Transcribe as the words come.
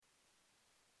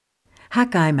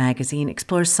Hakai magazine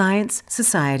explores science,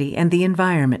 society, and the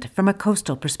environment from a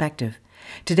coastal perspective.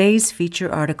 Today's feature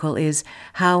article is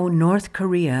How North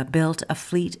Korea Built a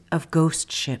Fleet of Ghost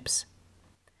Ships.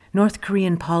 North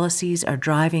Korean policies are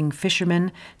driving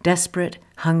fishermen, desperate,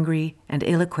 hungry, and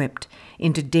ill-equipped,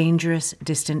 into dangerous,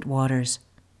 distant waters.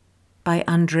 By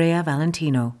Andrea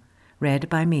Valentino, read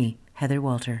by me, Heather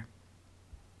Walter.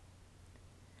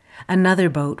 Another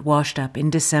boat washed up in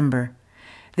December.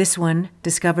 This one,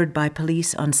 discovered by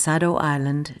police on Sado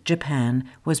Island, Japan,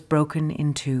 was broken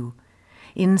in two.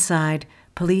 Inside,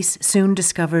 police soon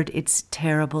discovered its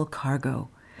terrible cargo: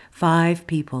 5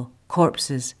 people,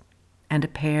 corpses, and a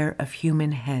pair of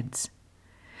human heads.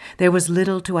 There was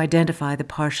little to identify the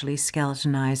partially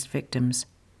skeletonized victims.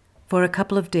 For a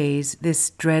couple of days, this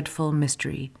dreadful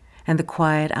mystery, and the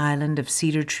quiet island of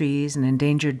cedar trees and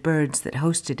endangered birds that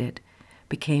hosted it,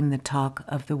 became the talk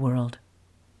of the world.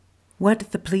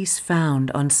 What the police found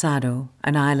on Sado,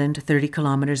 an island 30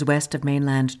 kilometers west of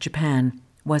mainland Japan,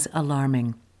 was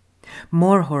alarming.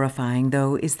 More horrifying,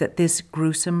 though, is that this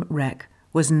gruesome wreck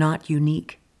was not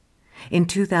unique. In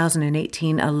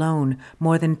 2018 alone,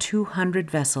 more than 200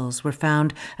 vessels were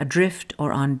found adrift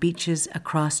or on beaches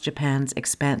across Japan's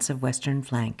expansive western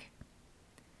flank.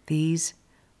 These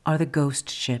are the ghost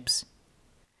ships.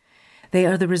 They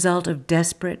are the result of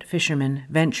desperate fishermen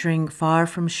venturing far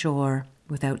from shore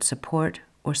without support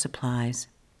or supplies.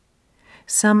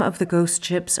 Some of the ghost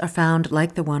ships are found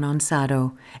like the one on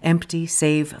Sado, empty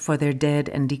save for their dead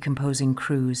and decomposing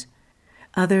crews.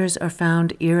 Others are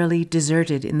found eerily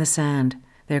deserted in the sand,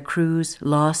 their crews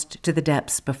lost to the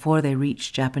depths before they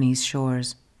reach Japanese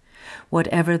shores.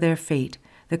 Whatever their fate,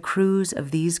 the crews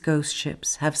of these ghost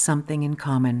ships have something in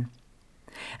common.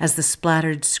 As the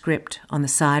splattered script on the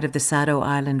side of the Sado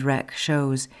Island wreck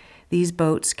shows, these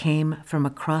boats came from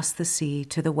across the sea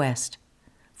to the west,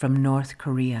 from North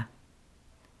Korea.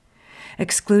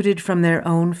 Excluded from their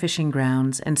own fishing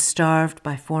grounds and starved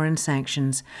by foreign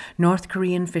sanctions, North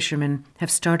Korean fishermen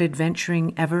have started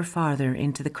venturing ever farther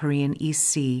into the Korean East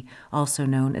Sea, also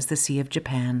known as the Sea of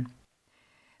Japan.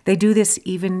 They do this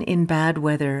even in bad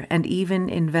weather and even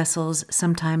in vessels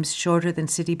sometimes shorter than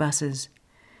city buses.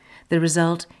 The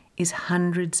result is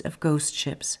hundreds of ghost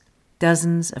ships,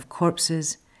 dozens of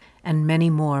corpses, and many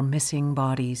more missing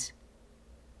bodies.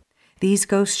 These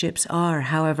ghost ships are,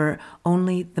 however,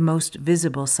 only the most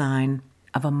visible sign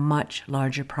of a much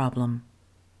larger problem.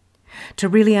 To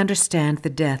really understand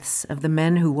the deaths of the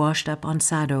men who washed up on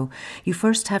Sado, you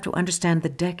first have to understand the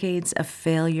decades of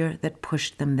failure that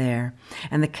pushed them there,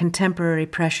 and the contemporary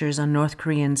pressures on North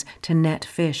Koreans to net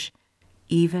fish,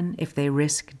 even if they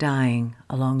risk dying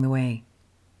along the way.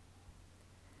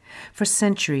 For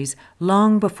centuries,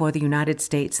 long before the United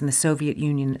States and the Soviet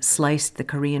Union sliced the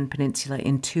Korean peninsula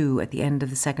in two at the end of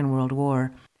the Second World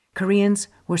War, Koreans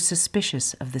were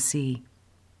suspicious of the sea.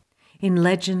 In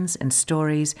legends and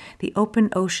stories, the open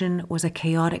ocean was a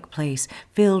chaotic place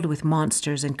filled with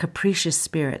monsters and capricious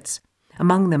spirits,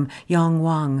 among them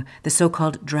Yongwang, the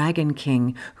so-called Dragon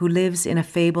King, who lives in a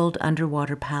fabled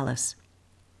underwater palace.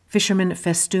 Fishermen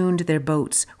festooned their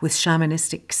boats with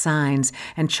shamanistic signs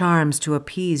and charms to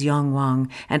appease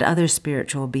Yongwang and other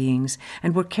spiritual beings,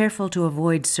 and were careful to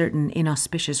avoid certain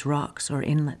inauspicious rocks or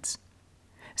inlets.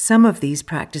 Some of these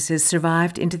practices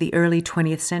survived into the early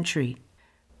 20th century.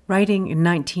 Writing in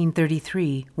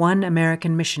 1933, one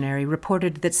American missionary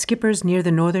reported that skippers near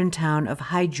the northern town of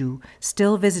Haiju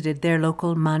still visited their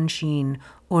local manshin,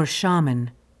 or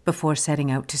shaman, before setting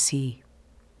out to sea.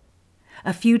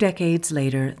 A few decades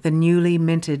later, the newly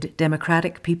minted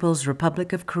Democratic People's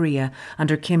Republic of Korea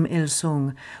under Kim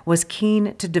Il-sung was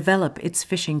keen to develop its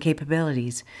fishing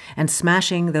capabilities, and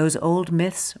smashing those old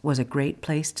myths was a great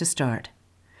place to start.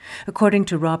 According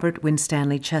to Robert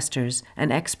Winstanley Chesters,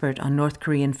 an expert on North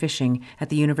Korean fishing at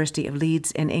the University of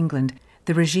Leeds in England,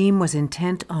 the regime was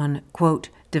intent on, quote,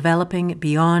 developing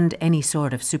beyond any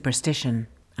sort of superstition,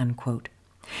 unquote.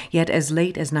 Yet as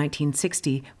late as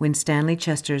 1960, Winstanley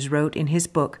Chesters wrote in his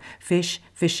book Fish,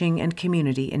 Fishing and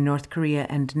Community in North Korea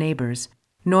and Neighbors,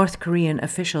 North Korean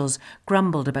officials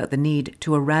grumbled about the need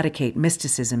to eradicate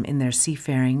mysticism in their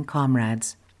seafaring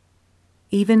comrades.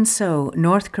 Even so,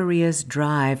 North Korea's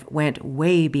drive went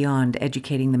way beyond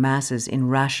educating the masses in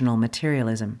rational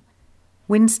materialism.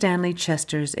 Winstanley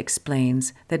Chesters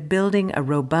explains that building a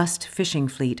robust fishing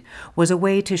fleet was a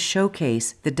way to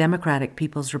showcase the Democratic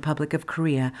People's Republic of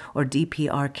Korea, or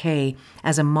DPRK,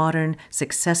 as a modern,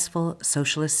 successful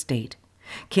socialist state.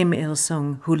 Kim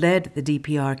Il-sung, who led the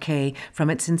DPRK from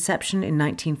its inception in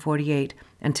 1948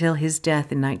 until his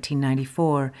death in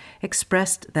 1994,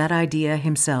 expressed that idea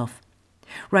himself.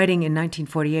 Writing in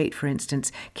 1948, for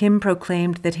instance, Kim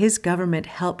proclaimed that his government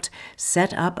helped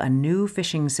set up a new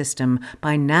fishing system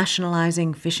by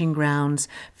nationalizing fishing grounds,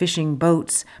 fishing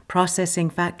boats, processing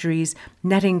factories,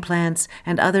 netting plants,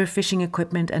 and other fishing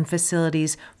equipment and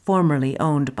facilities formerly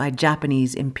owned by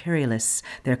Japanese imperialists,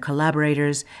 their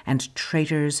collaborators and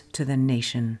traitors to the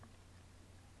nation.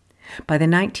 By the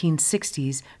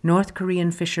 1960s, North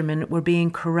Korean fishermen were being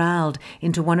corralled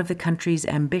into one of the country's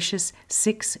ambitious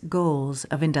 6 goals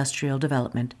of industrial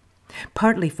development,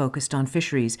 partly focused on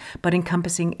fisheries, but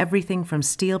encompassing everything from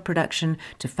steel production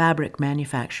to fabric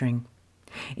manufacturing.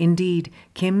 Indeed,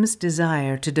 Kim's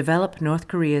desire to develop North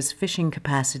Korea's fishing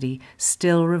capacity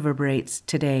still reverberates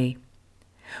today.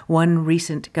 One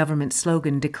recent government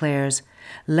slogan declares,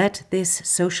 "Let this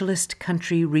socialist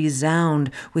country resound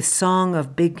with song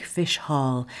of Big Fish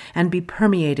Hall and be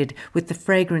permeated with the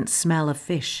fragrant smell of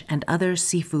fish and other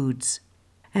seafoods."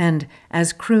 And,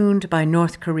 as crooned by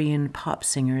North Korean pop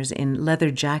singers in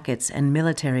leather jackets and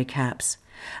military caps,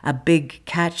 "A big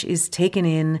catch is taken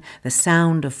in, the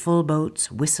sound of full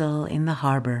boats whistle in the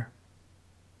harbor."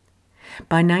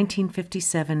 By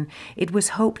 1957, it was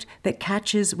hoped that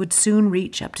catches would soon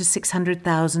reach up to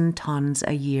 600,000 tons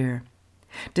a year.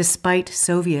 Despite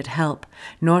Soviet help,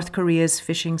 North Korea's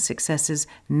fishing successes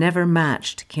never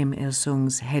matched Kim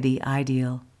Il-sung's heady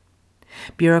ideal.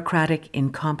 Bureaucratic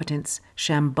incompetence,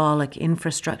 shambolic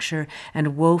infrastructure,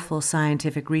 and woeful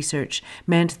scientific research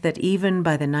meant that even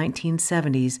by the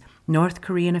 1970s, North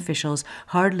Korean officials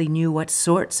hardly knew what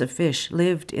sorts of fish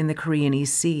lived in the Korean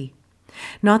East Sea.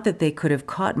 Not that they could have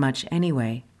caught much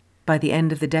anyway. By the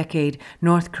end of the decade,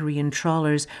 North Korean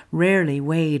trawlers rarely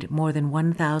weighed more than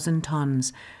 1,000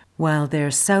 tons, while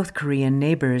their South Korean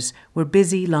neighbors were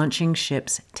busy launching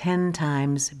ships 10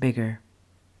 times bigger.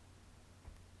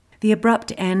 The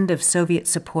abrupt end of Soviet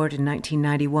support in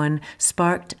 1991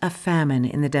 sparked a famine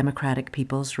in the Democratic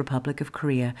People's Republic of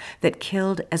Korea that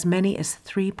killed as many as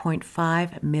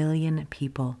 3.5 million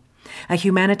people. A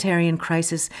humanitarian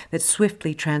crisis that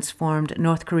swiftly transformed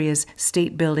North Korea's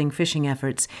state-building fishing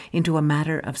efforts into a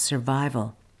matter of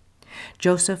survival.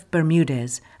 Joseph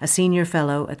Bermudez, a senior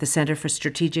fellow at the Center for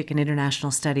Strategic and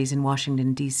International Studies in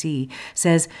Washington, D.C.,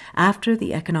 says after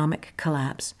the economic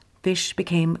collapse, fish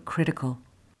became critical.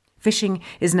 Fishing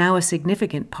is now a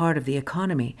significant part of the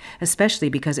economy, especially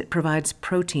because it provides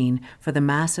protein for the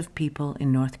mass of people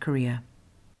in North Korea.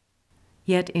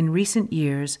 Yet in recent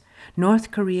years, North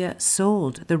Korea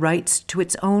sold the rights to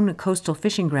its own coastal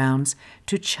fishing grounds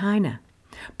to China,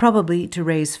 probably to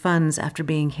raise funds after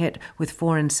being hit with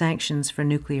foreign sanctions for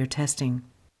nuclear testing.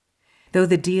 Though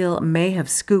the deal may have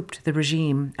scooped the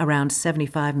regime around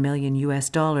 $75 million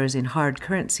in hard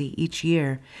currency each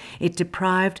year, it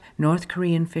deprived North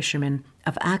Korean fishermen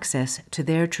of access to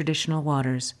their traditional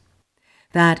waters.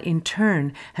 That, in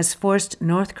turn, has forced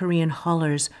North Korean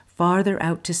haulers farther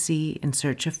out to sea in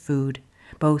search of food,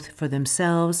 both for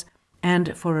themselves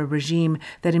and for a regime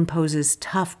that imposes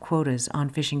tough quotas on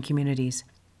fishing communities.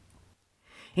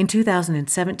 In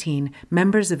 2017,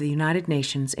 members of the United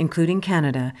Nations, including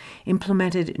Canada,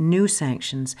 implemented new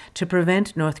sanctions to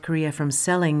prevent North Korea from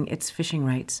selling its fishing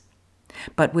rights.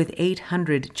 But with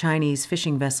 800 Chinese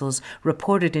fishing vessels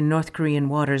reported in North Korean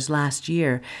waters last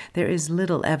year, there is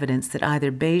little evidence that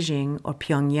either Beijing or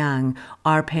Pyongyang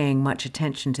are paying much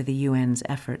attention to the UN's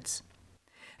efforts.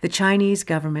 The Chinese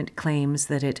government claims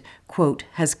that it, quote,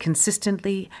 has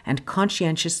consistently and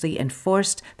conscientiously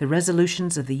enforced the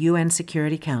resolutions of the UN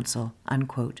Security Council,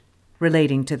 unquote,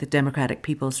 relating to the Democratic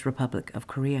People's Republic of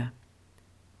Korea.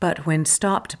 But when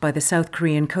stopped by the South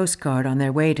Korean Coast Guard on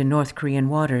their way to North Korean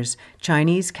waters,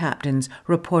 Chinese captains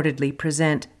reportedly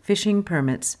present fishing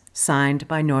permits signed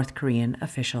by North Korean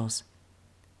officials.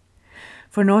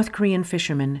 For North Korean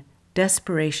fishermen,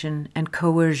 desperation and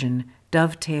coercion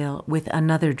dovetail with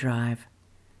another drive: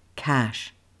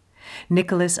 cash.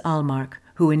 Nicholas Allmark,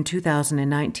 who in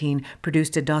 2019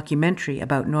 produced a documentary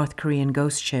about North Korean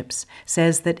ghost ships,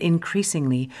 says that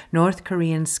increasingly North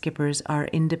Korean skippers are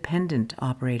independent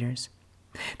operators.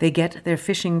 They get their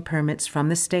fishing permits from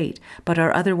the state, but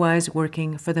are otherwise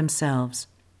working for themselves.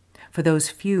 For those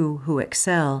few who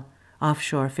excel,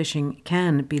 offshore fishing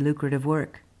can be lucrative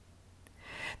work.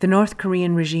 The North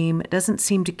Korean regime doesn't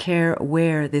seem to care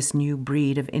where this new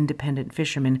breed of independent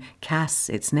fishermen casts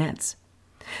its nets.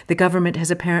 The government has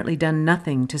apparently done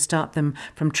nothing to stop them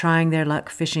from trying their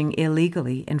luck fishing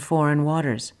illegally in foreign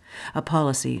waters, a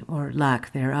policy, or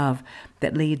lack thereof,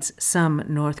 that leads some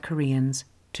North Koreans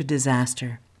to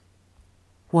disaster.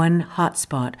 One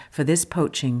hotspot for this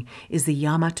poaching is the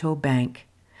Yamato Bank.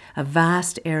 A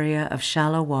vast area of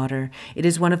shallow water, it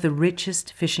is one of the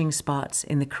richest fishing spots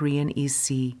in the Korean East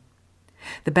Sea.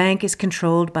 The bank is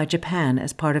controlled by Japan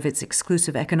as part of its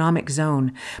exclusive economic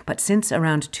zone, but since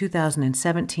around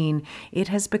 2017, it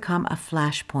has become a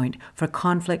flashpoint for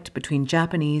conflict between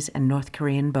Japanese and North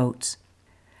Korean boats.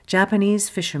 Japanese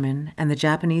fishermen and the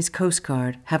Japanese Coast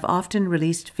Guard have often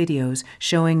released videos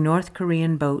showing North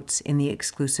Korean boats in the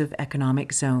exclusive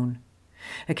economic zone.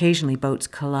 Occasionally, boats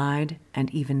collide and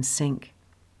even sink.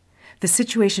 The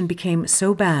situation became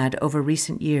so bad over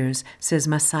recent years, says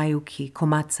Masayuki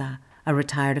Komatsu, a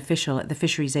retired official at the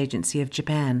Fisheries Agency of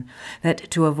Japan, that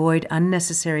to avoid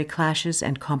unnecessary clashes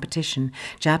and competition,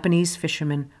 Japanese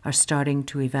fishermen are starting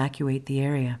to evacuate the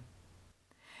area.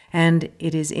 And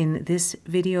it is in this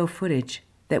video footage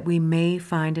that we may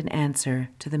find an answer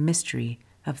to the mystery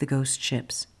of the ghost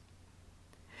ships.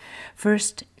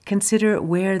 First, consider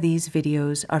where these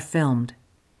videos are filmed.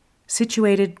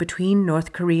 Situated between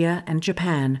North Korea and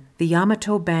Japan, the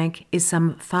Yamato Bank is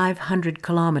some 500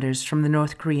 kilometers from the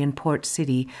North Korean port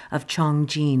city of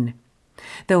Chongjin.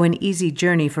 Though an easy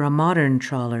journey for a modern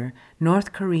trawler,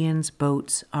 North Koreans'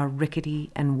 boats are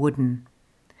rickety and wooden.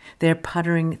 Their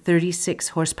puttering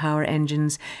 36-horsepower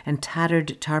engines and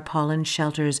tattered tarpaulin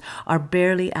shelters are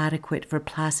barely adequate for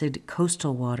placid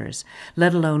coastal waters,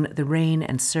 let alone the rain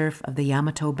and surf of the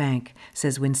Yamato Bank,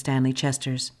 says Winstanley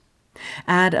Chesters.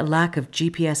 Add a lack of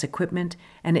GPS equipment,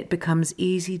 and it becomes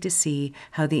easy to see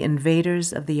how the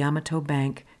invaders of the Yamato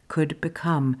Bank could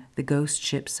become the ghost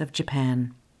ships of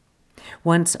Japan.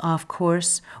 Once off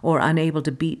course or unable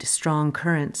to beat strong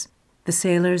currents, the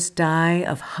sailors die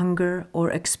of hunger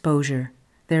or exposure,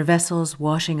 their vessels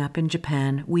washing up in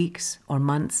Japan weeks or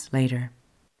months later.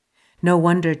 No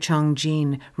wonder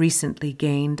Chongjin recently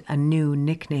gained a new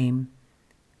nickname,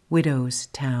 Widow's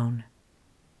Town.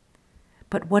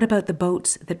 But what about the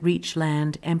boats that reach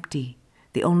land empty,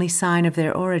 the only sign of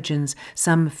their origins,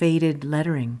 some faded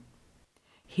lettering?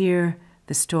 Here,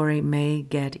 the story may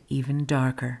get even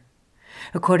darker.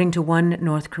 According to one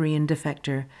North Korean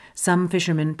defector, some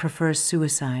fishermen prefer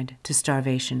suicide to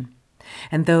starvation.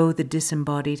 And though the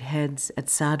disembodied heads at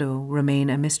Sado remain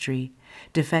a mystery,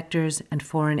 defectors and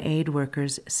foreign aid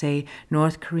workers say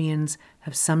North Koreans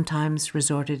have sometimes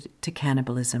resorted to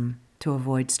cannibalism to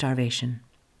avoid starvation.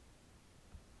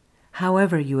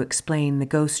 However you explain the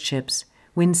ghost ships,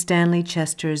 Winstanley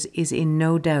Chesters is in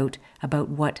no doubt about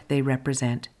what they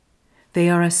represent. They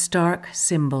are a stark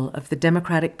symbol of the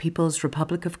Democratic People's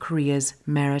Republic of Korea's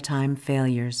maritime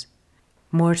failures.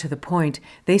 More to the point,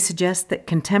 they suggest that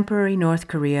contemporary North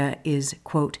Korea is,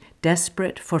 quote,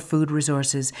 desperate for food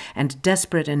resources and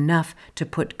desperate enough to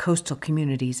put coastal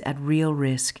communities at real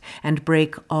risk and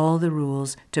break all the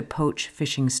rules to poach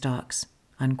fishing stocks,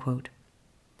 unquote.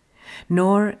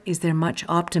 Nor is there much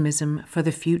optimism for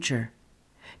the future.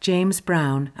 James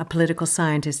Brown, a political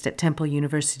scientist at Temple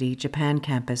University, Japan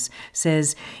campus,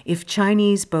 says if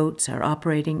Chinese boats are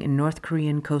operating in North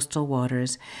Korean coastal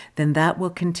waters, then that will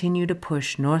continue to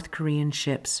push North Korean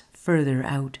ships further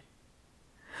out.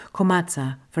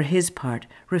 Komatsu, for his part,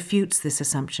 refutes this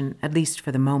assumption, at least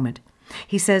for the moment.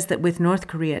 He says that with North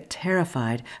Korea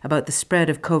terrified about the spread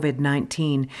of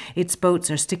COVID-19, its boats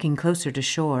are sticking closer to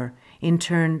shore, in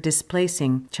turn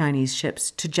displacing Chinese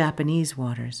ships to Japanese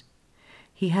waters.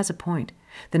 He has a point.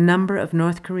 The number of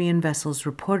North Korean vessels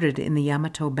reported in the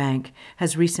Yamato Bank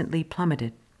has recently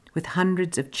plummeted, with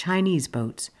hundreds of Chinese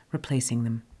boats replacing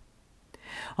them.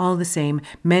 All the same,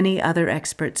 many other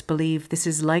experts believe this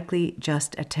is likely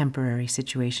just a temporary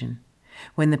situation.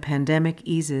 When the pandemic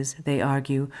eases, they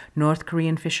argue, North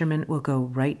Korean fishermen will go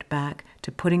right back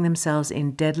to putting themselves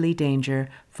in deadly danger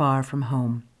far from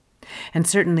home. And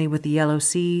certainly with the Yellow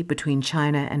Sea between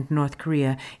China and North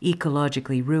Korea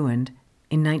ecologically ruined,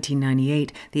 in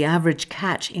 1998, the average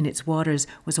catch in its waters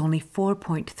was only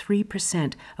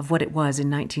 4.3% of what it was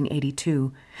in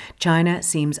 1982. China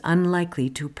seems unlikely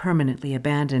to permanently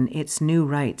abandon its new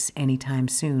rights anytime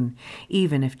soon,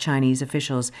 even if Chinese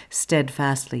officials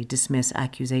steadfastly dismiss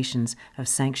accusations of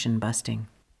sanction busting.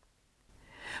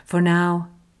 For now,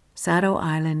 Sado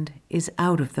Island is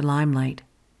out of the limelight.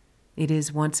 It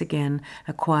is once again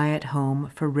a quiet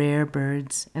home for rare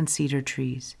birds and cedar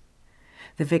trees.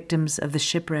 The victims of the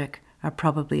shipwreck are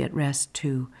probably at rest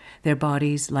too, their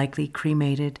bodies likely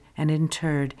cremated and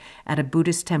interred at a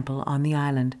Buddhist temple on the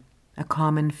island, a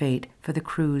common fate for the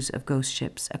crews of ghost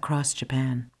ships across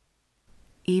Japan.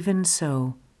 Even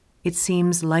so, it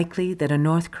seems likely that a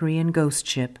North Korean ghost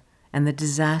ship and the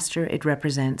disaster it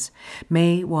represents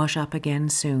may wash up again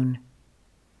soon.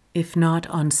 If not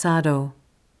on Sado,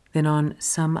 then on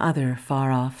some other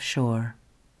far-off shore.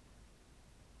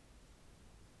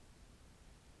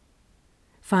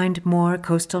 Find more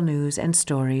coastal news and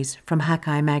stories from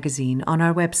Hakai Magazine on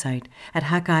our website at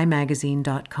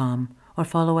hakaimagazine.com or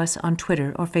follow us on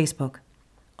Twitter or Facebook.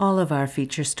 All of our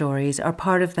feature stories are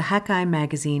part of the Hakai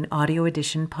Magazine Audio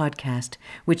Edition podcast,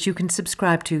 which you can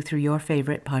subscribe to through your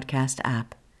favorite podcast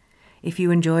app. If you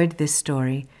enjoyed this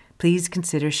story, please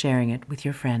consider sharing it with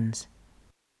your friends.